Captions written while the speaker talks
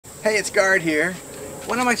Hey, it's Guard here.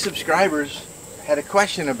 One of my subscribers had a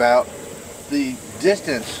question about the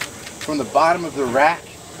distance from the bottom of the rack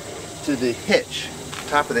to the hitch,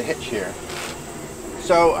 top of the hitch here.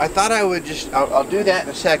 So I thought I would just, I'll do that in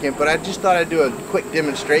a second, but I just thought I'd do a quick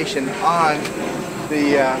demonstration on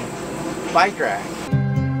the bike rack.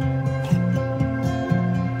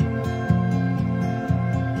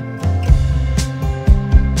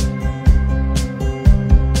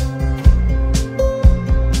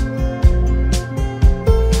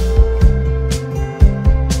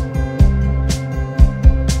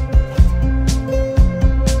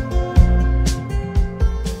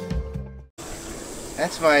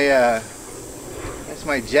 That's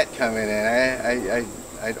my jet coming in.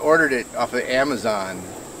 I'd ordered it off of Amazon,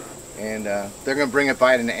 and they're going to bring it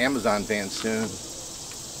by in an Amazon van soon.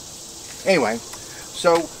 Anyway,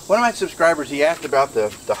 so one of my subscribers, he asked about the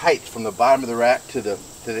height from the bottom of the rack to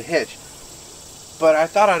the hitch, but I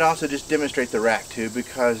thought I'd also just demonstrate the rack too,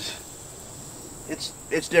 because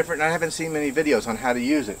it's different, and I haven't seen many videos on how to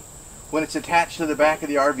use it. When it's attached to the back of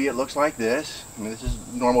the RV, it looks like this. I mean, this is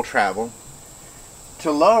normal travel. To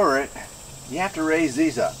lower it, you have to raise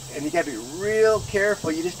these up, and you got to be real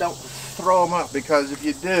careful. You just don't throw them up, because if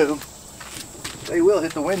you do, they will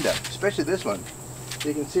hit the window, especially this one.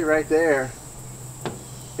 You can see right there,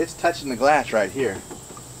 it's touching the glass right here.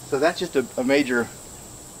 So that's just a major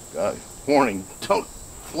warning. Don't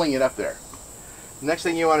fling it up there. Next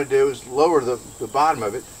thing you want to do is lower the bottom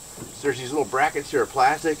of it. So there's these little brackets here of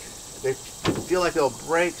plastic. They feel like they'll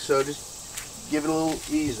break, so just give it a little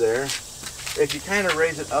ease there. If you kind of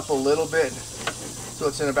raise it up a little bit, so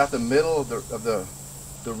it's in about the middle of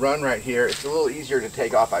the run right here, it's a little easier to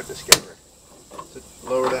take off, I've discovered. So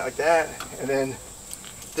lower that like that, and then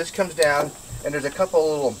this comes down, and there's a couple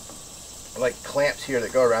little like clamps here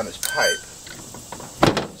that go around this pipe.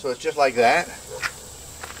 So it's just like that.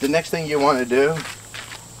 The next thing you want to do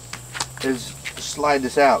is slide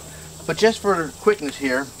this out. But just for quickness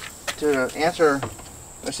here, to answer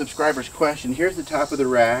a subscriber's question, here's the top of the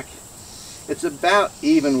rack. It's about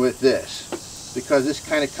even with this, because this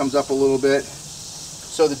kind of comes up a little bit.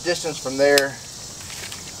 So the distance from there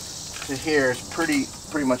to here is pretty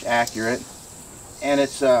much accurate. And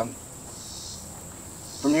it's from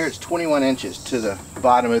here it's 21 inches to the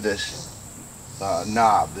bottom of this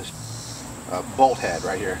knob, this bolt head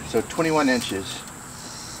right here. So 21 inches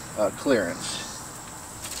clearance.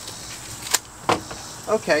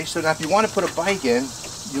 Okay, so now if you want to put a bike in,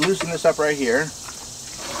 you loosen this up right here,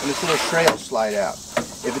 and this little tray will slide out.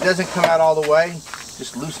 If it doesn't come out all the way,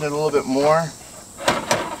 just loosen it a little bit more,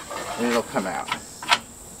 and it'll come out.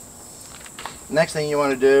 Next thing you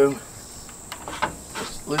want to do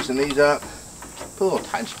is loosen these up. Put a little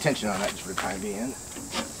tension on that just for the time being.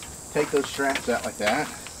 Take those straps out like that,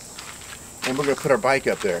 and we're going to put our bike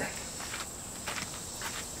up there.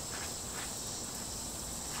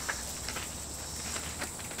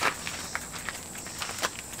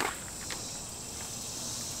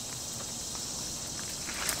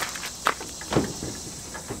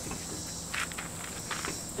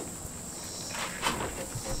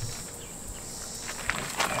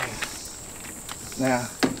 Now,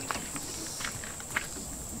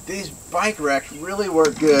 these bike racks really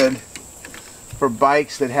work good for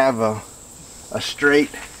bikes that have a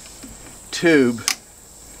straight tube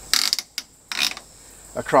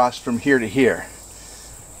across from here to here.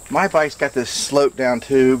 My bike's got this sloped down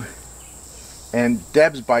tube, and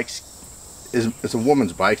Deb's bike is a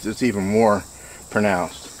woman's bike, so it's even more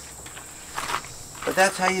pronounced. But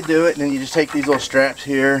that's how you do it, and then you just take these little straps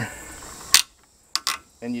here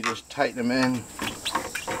and you just tighten them in,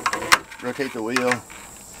 rotate the wheel,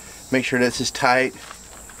 make sure this is tight,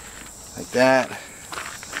 like that.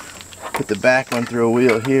 Put the back one through a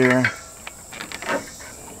wheel here.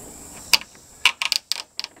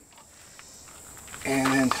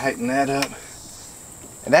 And then tighten that up.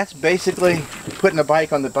 And that's basically putting a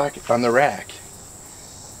bike on the rack.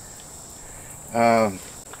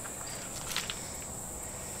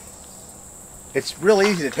 It's real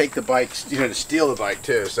easy to take the bike, to steal the bike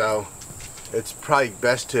too, so it's probably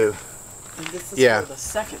best to... And this is for the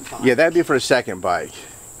second bike? Yeah, that'd be for a second bike.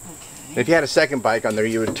 Okay. If you had a second bike on there,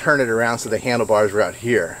 you would turn it around so the handlebars were out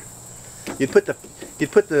here. You'd put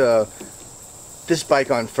this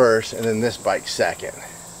bike on first, and then this bike second.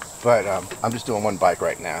 But I'm just doing one bike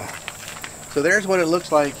right now. So there's what it looks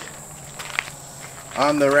like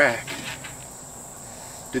on the rack.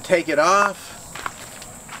 To take it off,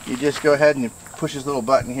 you just go ahead and you push this little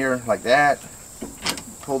button here like that,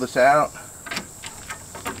 pull this out,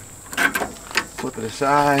 flip it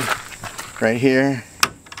aside right here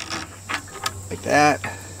like that,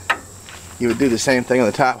 you would do the same thing on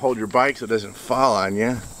the top. Hold your bike so it doesn't fall on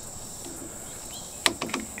you.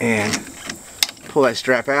 And pull that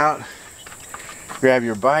strap out. Grab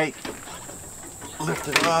your bike. Lift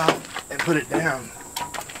it up and put it down.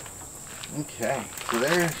 Okay, so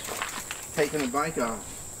there's taking the bike off.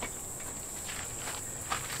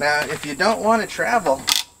 Now, if you don't want to travel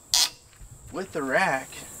with the rack,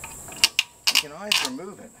 you can always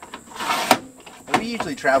remove it. And we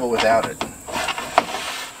usually travel without it.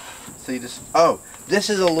 So you just, oh, this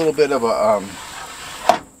is a little bit of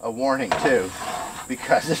a warning too,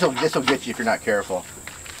 because this will get you if you're not careful.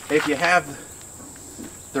 If you have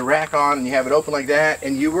the rack on and you have it open like that,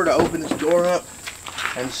 and you were to open this door up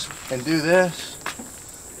and do this,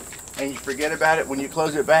 and you forget about it, when you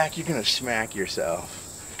close it back, you're gonna smack yourself.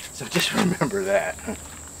 So just remember that.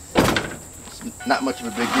 It's not much of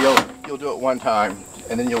a big deal. You'll do it one time,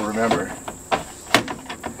 and then you'll remember.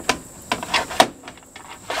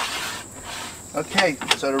 Okay,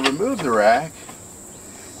 so to remove the rack,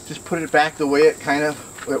 just put it back the way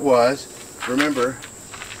it was. Remember,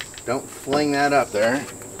 don't fling that up there.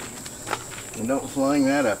 And don't fling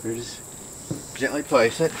that up here. Just gently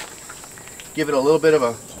place it. Give it a little bit of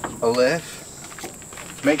a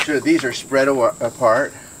lift. Make sure these are spread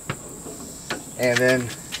apart. And then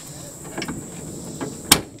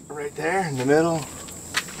right there in the middle,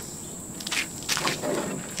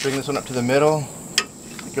 bring this one up to the middle.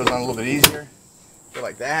 It goes on a little bit easier. Go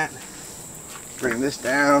like that. Bring this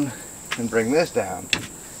down and bring this down.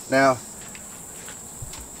 Now,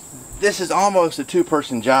 this is almost a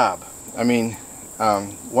two-person job. I mean,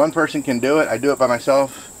 one person can do it. I do it by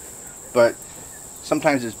myself, but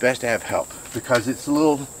sometimes it's best to have help because it's a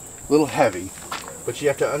little heavy. But you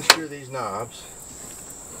have to unscrew these knobs.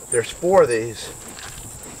 There's 4 of these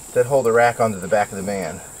that hold the rack onto the back of the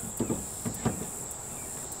van.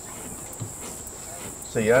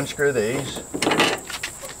 So you unscrew these,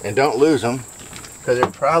 and don't lose them, because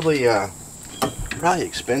they're probably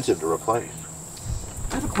expensive to replace.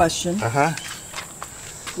 I have a question.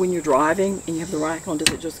 When you're driving and you have the rack on,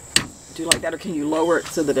 does it just do like that, or can you lower it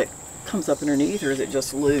so that it comes up underneath, or is it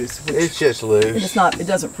just loose? It's just loose. It's not. It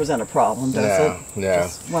doesn't present a problem, does it? No.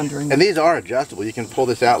 Just wondering. And these are adjustable. You can pull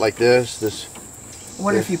this out like this. I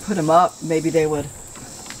wonder if you put them up, maybe they would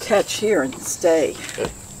catch here and stay.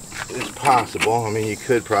 It's possible. I mean, you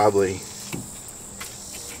could probably.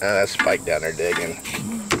 That's Spike down there digging.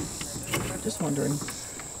 Just wondering.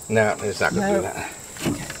 No, it's not going to do that.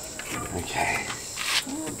 Okay. Okay.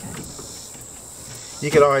 You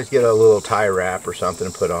could always get a little tie wrap or something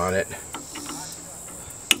and put on it.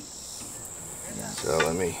 Yeah. So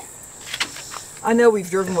let me. I know we've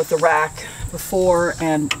driven with the rack before,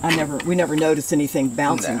 and we never noticed anything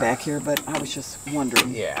bouncing back here, but I was just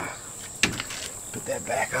wondering. Yeah. Put that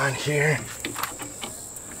back on here.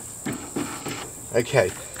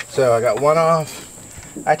 Okay, so I got one off.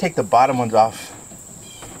 I take the bottom ones off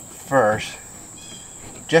first,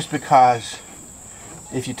 just because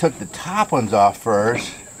if you took the top ones off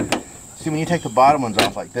first, see, when you take the bottom ones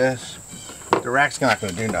off like this, the rack's not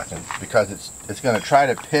going to do nothing, because it's going to try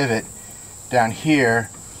to pivot down here,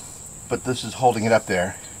 but this is holding it up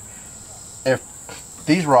there. If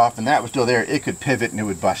these were off and that was still there, it could pivot and it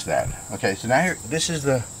would bust that. Okay, so now this is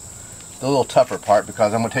the little tougher part,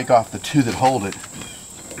 because I'm going to take off the 2 that hold it.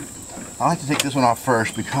 I like to take this one off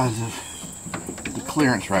first because of the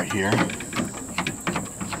clearance right here.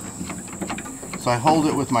 So I hold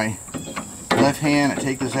it with my left hand, I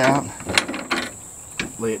take this out,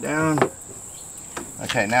 lay it down.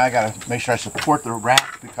 Okay, now I gotta make sure I support the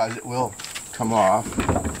rack because it will come off.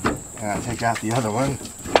 And I take out the other one.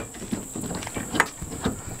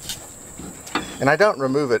 And I don't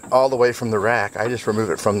remove it all the way from the rack, I just remove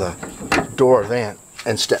it from the door vent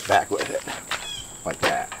and step back with it, like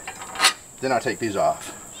that. Then I'll take these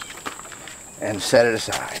off and set it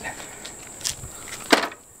aside.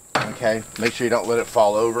 Okay, make sure you don't let it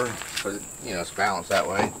fall over, but it's balanced that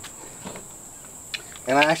way.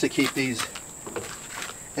 And I actually keep these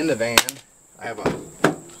in the van. I have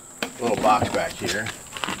a little box back here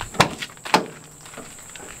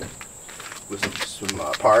with some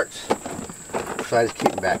parts, so I just keep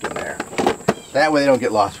them back in there. That way they don't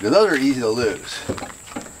get lost, because those are easy to lose.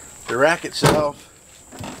 The rack itself,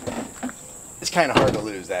 it's kind of hard to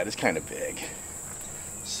lose that. It's kind of big.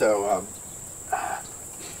 So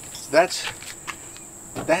that's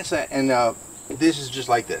that, and this is just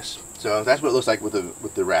like this. So that's what it looks like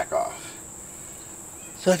with the rack off.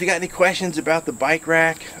 So if you got any questions about the bike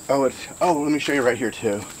rack, let me show you right here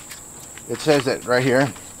too. It says that right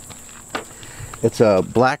here. It's a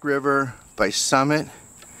Black River by Summit,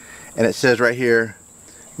 and it says right here,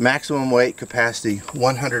 maximum weight capacity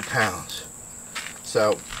 100 pounds.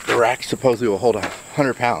 So the rack supposedly will hold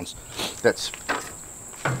 100 pounds. That's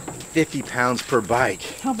 50 pounds per bike.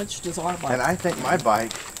 How much does our bike? And I think my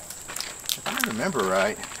bike, if I remember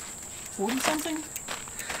right, 40 something?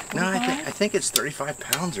 45? No, I think it's 35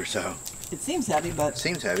 pounds or so. It seems heavy, but... It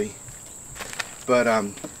seems heavy. But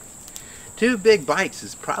 2 big bikes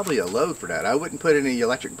is probably a load for that. I wouldn't put any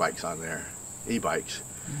electric bikes on there, e-bikes.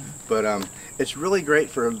 But it's really great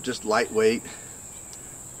for just lightweight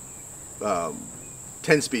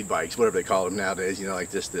 10-speed bikes, whatever they call them nowadays, you know, like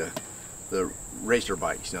just the racer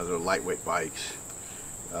bikes, you know, the lightweight bikes.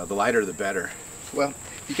 The lighter the better. Well,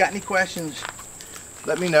 if you got any questions,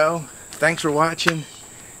 let me know. Thanks for watching,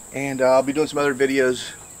 and I'll be doing some other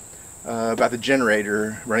videos about the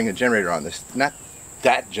generator, running a generator on this. Not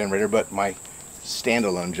that generator, but my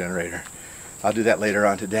standalone generator. I'll do that later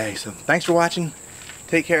on today. So thanks for watching.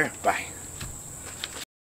 Take care. Bye.